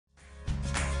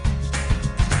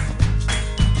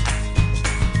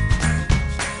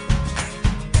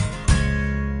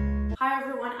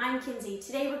Kinsey.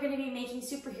 Today we're going to be making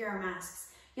superhero masks.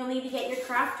 You'll need to get your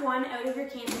Craft One out of your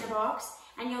Canada box,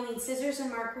 and you'll need scissors and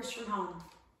markers from home.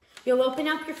 You'll open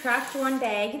up your Craft One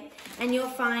bag and you'll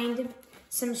find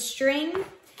some string,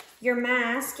 your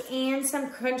mask, and some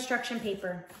construction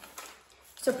paper.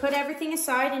 So put everything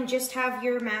aside and just have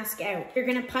your mask out. You're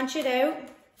going to punch it out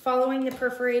following the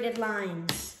perforated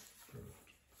lines.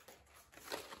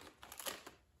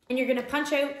 And you're going to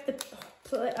punch out the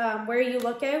where you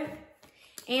look out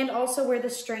and also where the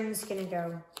string's going to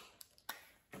go.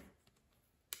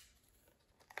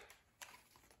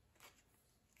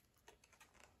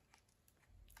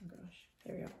 Oh gosh,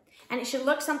 there we go. And it should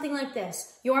look something like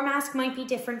this. Your mask might be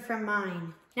different from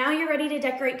mine. Now you're ready to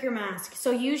decorate your mask.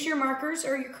 So use your markers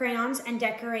or your crayons and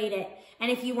decorate it. And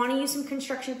if you want to use some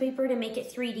construction paper to make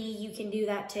it 3D, you can do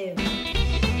that too.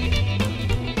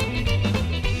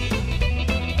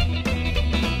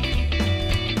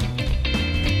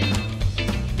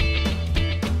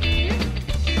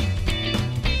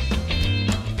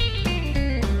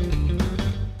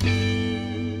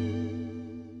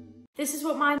 This is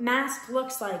what my mask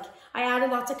looks like. I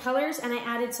added lots of colors and I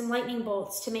added some lightning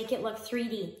bolts to make it look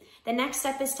 3D. The next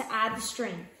step is to add the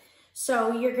string.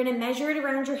 So you're gonna measure it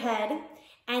around your head,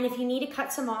 and if you need to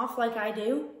cut some off like I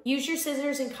do, use your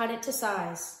scissors and cut it to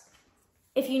size.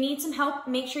 If you need some help,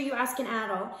 make sure you ask an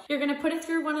adult. You're gonna put it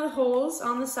through one of the holes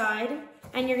on the side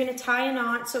and you're gonna tie a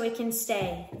knot so it can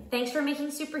stay. Thanks for making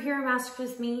superhero masks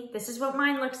with me. This is what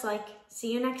mine looks like.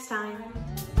 See you next time.